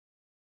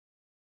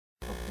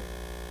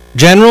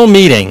General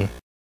Meeting.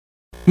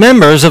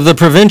 Members of the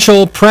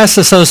Provincial Press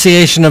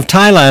Association of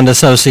Thailand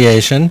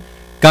Association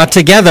got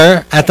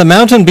together at the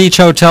Mountain Beach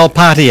Hotel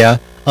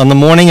Pattaya on the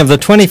morning of the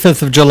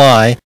 25th of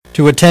July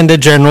to attend a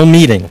general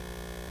meeting.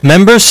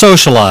 Members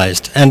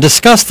socialized and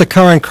discussed the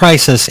current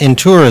crisis in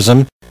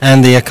tourism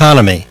and the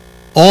economy.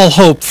 All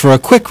hope for a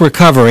quick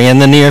recovery in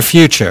the near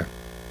future.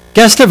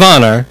 Guest of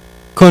honor,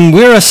 Kun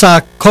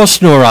Wirasak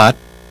Kosnurat,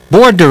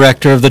 Board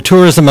Director of the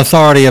Tourism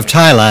Authority of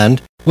Thailand,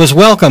 was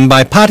welcomed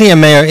by Pattaya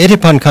Mayor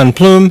Itipankan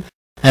Plum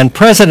and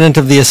President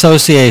of the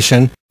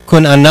Association,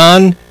 Kun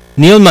Anand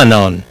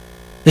Nilmanon.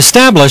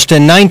 Established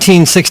in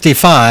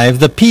 1965,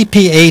 the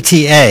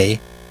PPATA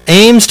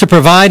aims to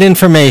provide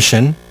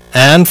information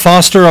and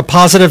foster a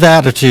positive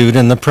attitude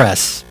in the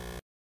press.